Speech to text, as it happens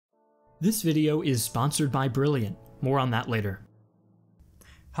This video is sponsored by Brilliant. More on that later.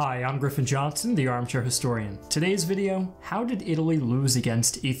 Hi, I'm Griffin Johnson, the Armchair Historian. Today's video, how did Italy lose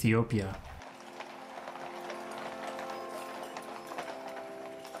against Ethiopia?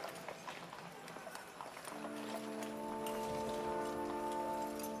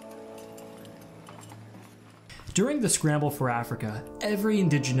 During the scramble for Africa, every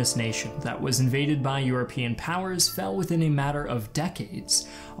indigenous nation that was invaded by European powers fell within a matter of decades,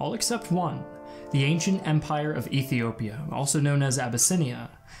 all except one, the ancient empire of Ethiopia, also known as Abyssinia.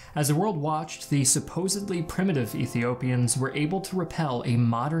 As the world watched, the supposedly primitive Ethiopians were able to repel a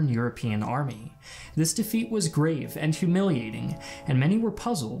modern European army. This defeat was grave and humiliating, and many were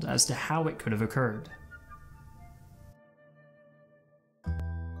puzzled as to how it could have occurred.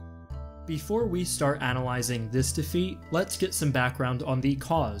 Before we start analyzing this defeat, let's get some background on the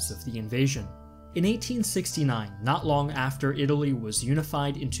cause of the invasion. In 1869, not long after Italy was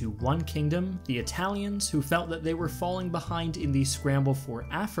unified into one kingdom, the Italians, who felt that they were falling behind in the scramble for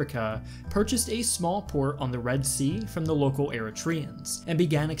Africa, purchased a small port on the Red Sea from the local Eritreans, and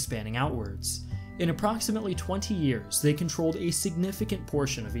began expanding outwards. In approximately 20 years, they controlled a significant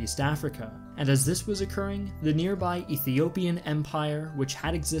portion of East Africa, and as this was occurring, the nearby Ethiopian Empire, which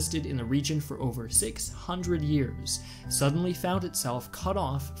had existed in the region for over 600 years, suddenly found itself cut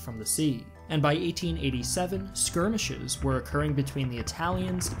off from the sea. And by 1887, skirmishes were occurring between the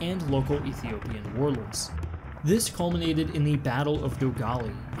Italians and local Ethiopian warlords. This culminated in the Battle of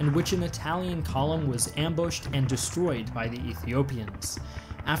Dogali, in which an Italian column was ambushed and destroyed by the Ethiopians.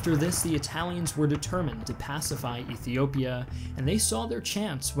 After this, the Italians were determined to pacify Ethiopia, and they saw their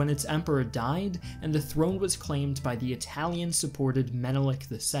chance when its emperor died and the throne was claimed by the Italian-supported Menelik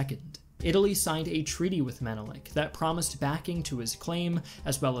II. Italy signed a treaty with Menelik that promised backing to his claim,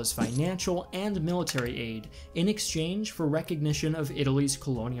 as well as financial and military aid, in exchange for recognition of Italy's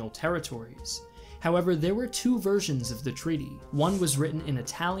colonial territories. However, there were two versions of the treaty. One was written in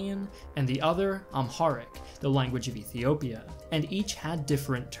Italian, and the other Amharic, the language of Ethiopia, and each had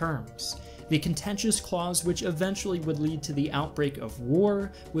different terms. The contentious clause, which eventually would lead to the outbreak of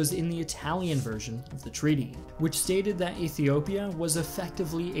war, was in the Italian version of the treaty, which stated that Ethiopia was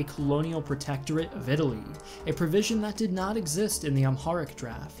effectively a colonial protectorate of Italy, a provision that did not exist in the Amharic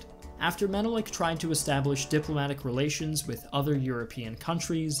draft. After Menelik tried to establish diplomatic relations with other European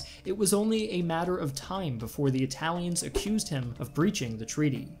countries, it was only a matter of time before the Italians accused him of breaching the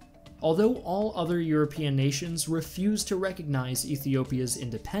treaty. Although all other European nations refused to recognize Ethiopia's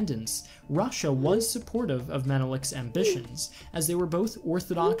independence, Russia was supportive of Menelik's ambitions, as they were both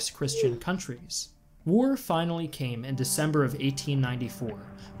Orthodox Christian countries. War finally came in December of 1894,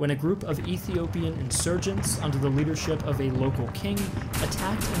 when a group of Ethiopian insurgents under the leadership of a local king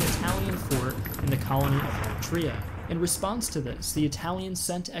attacked an Italian fort in the colony of Eritrea. In response to this, the Italians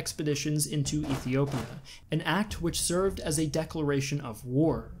sent expeditions into Ethiopia, an act which served as a declaration of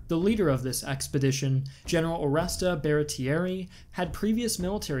war. The leader of this expedition, General Oreste Baratieri, had previous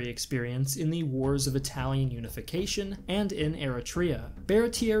military experience in the wars of Italian unification and in Eritrea.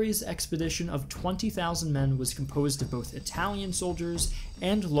 Baratieri's expedition of 20,000 men was composed of both Italian soldiers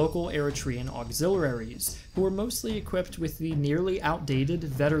and local Eritrean auxiliaries, who were mostly equipped with the nearly outdated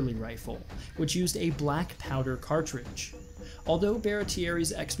Vetterli rifle, which used a black powder cartridge. Although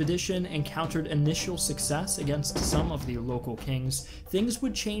Baratieri's expedition encountered initial success against some of the local kings, things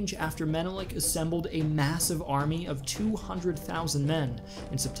would change after Menelik assembled a massive army of 200,000 men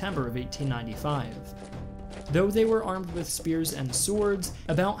in September of 1895. Though they were armed with spears and swords,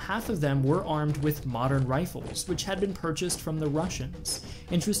 about half of them were armed with modern rifles, which had been purchased from the Russians.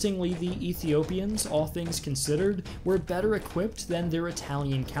 Interestingly, the Ethiopians, all things considered, were better equipped than their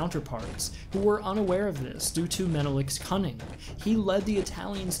Italian counterparts, who were unaware of this due to Menelik's cunning. He led the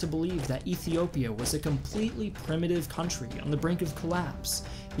Italians to believe that Ethiopia was a completely primitive country on the brink of collapse.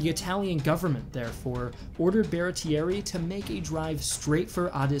 The Italian government, therefore, ordered Baratieri to make a drive straight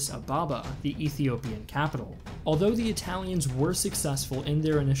for Addis Ababa, the Ethiopian capital. Although the Italians were successful in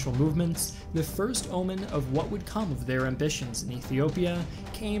their initial movements, the first omen of what would come of their ambitions in Ethiopia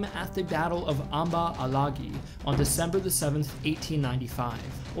came at the Battle of Amba Alagi on December 7, 1895.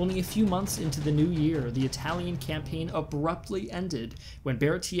 Only a few months into the new year, the Italian campaign abruptly ended when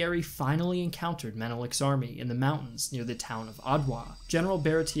Baratieri finally encountered Menelik's army in the mountains near the town of Adwa. General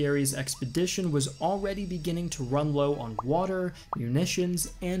Baratieri's expedition was already beginning to run low on water,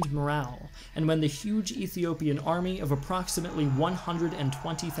 munitions, and morale, and when the huge Ethiopian army of approximately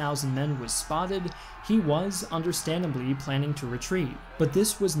 120,000 men was spotted, he was, understandably, planning to retreat. But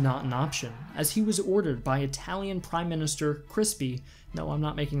this was not an option, as he was ordered by Italian Prime Minister Crispi no, I'm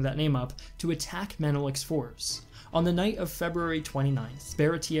not making that name up, to attack Menelich's force. On the night of February 29th,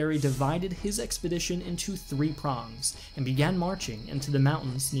 Baratieri divided his expedition into 3 prongs and began marching into the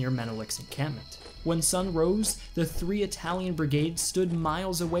mountains near Menelich's encampment. When sun rose, the 3 Italian brigades stood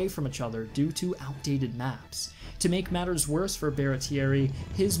miles away from each other due to outdated maps. To make matters worse for Baratieri,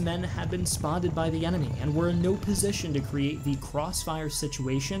 his men had been spotted by the enemy and were in no position to create the crossfire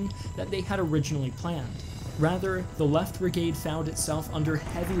situation that they had originally planned. Rather, the left brigade found itself under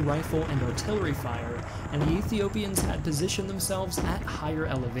heavy rifle and artillery fire, and the Ethiopians had positioned themselves at higher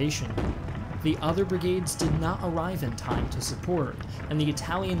elevation. The other brigades did not arrive in time to support, and the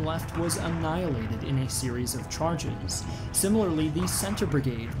Italian left was annihilated in a series of charges. Similarly, the center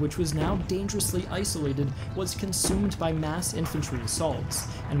brigade, which was now dangerously isolated, was consumed by mass infantry assaults,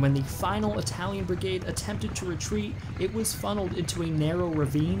 and when the final Italian brigade attempted to retreat, it was funneled into a narrow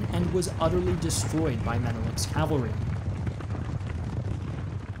ravine and was utterly destroyed by Menelich's cavalry.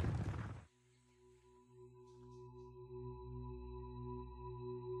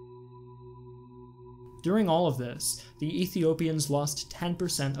 During all of this, the Ethiopians lost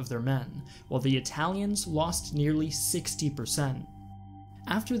 10% of their men, while the Italians lost nearly 60%.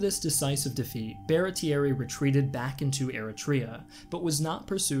 After this decisive defeat, Baratieri retreated back into Eritrea, but was not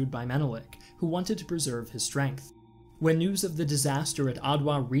pursued by Menelik, who wanted to preserve his strength. When news of the disaster at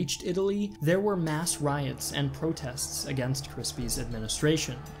Adwa reached Italy, there were mass riots and protests against Crispi's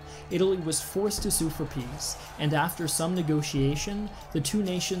administration. Italy was forced to sue for peace, and after some negotiation, the 2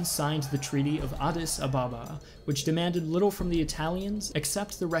 nations signed the Treaty of Addis Ababa, which demanded little from the Italians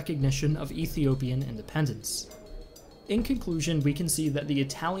except the recognition of Ethiopian independence. In conclusion, we can see that the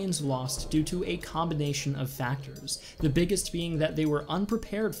Italians lost due to a combination of factors, the biggest being that they were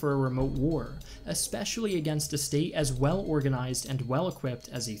unprepared for a remote war, especially against a state as well organized and well equipped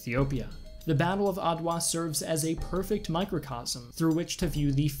as Ethiopia. The Battle of Adwa serves as a perfect microcosm through which to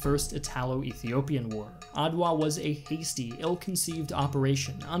view the First Italo-Ethiopian War. Adwa was a hasty, ill-conceived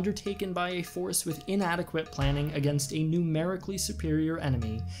operation undertaken by a force with inadequate planning against a numerically superior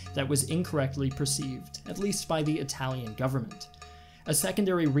enemy that was incorrectly perceived, at least by the Italian government. A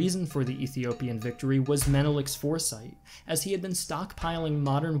secondary reason for the Ethiopian victory was Menelich's foresight, as he had been stockpiling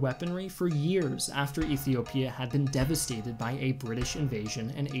modern weaponry for years after Ethiopia had been devastated by a British invasion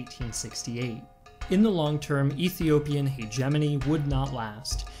in 1868. In the long term, Ethiopian hegemony would not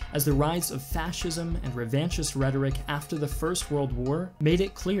last, as the rise of fascism and revanchist rhetoric after the First World War made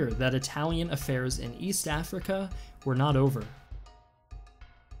it clear that Italian affairs in East Africa were not over.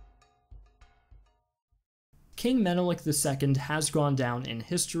 King Menelik II has gone down in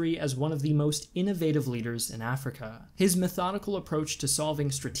history as one of the most innovative leaders in Africa. His methodical approach to solving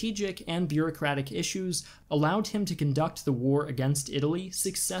strategic and bureaucratic issues allowed him to conduct the war against Italy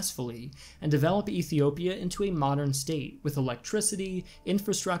successfully and develop Ethiopia into a modern state with electricity,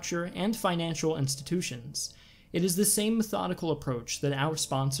 infrastructure, and financial institutions. It is the same methodical approach that our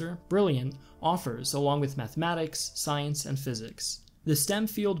sponsor, Brilliant, offers along with mathematics, science, and physics. The STEM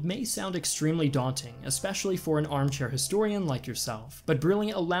field may sound extremely daunting, especially for an armchair historian like yourself, but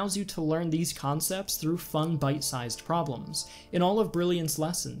Brilliant allows you to learn these concepts through fun, bite-sized problems. In all of Brilliant's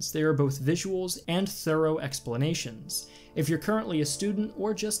lessons, they are both visuals and thorough explanations. If you're currently a student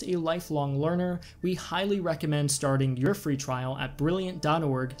or just a lifelong learner, we highly recommend starting your free trial at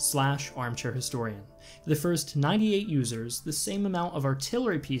brilliant.org/armchairhistorian. For the first 98 users, the same amount of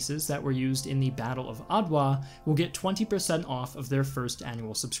artillery pieces that were used in the Battle of Adwa will get 20% off of their first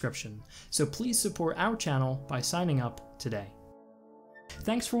annual subscription. So please support our channel by signing up today.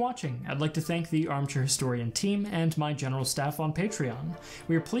 Thanks for watching. I'd like to thank the Armchair Historian team and my general staff on Patreon.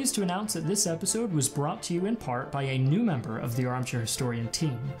 We are pleased to announce that this episode was brought to you in part by a new member of the Armchair Historian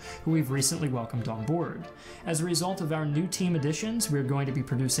team, who we've recently welcomed on board. As a result of our new team additions, we're going to be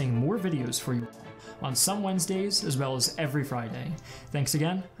producing more videos for you on some Wednesdays as well as every Friday. Thanks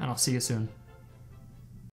again, and I'll see you soon.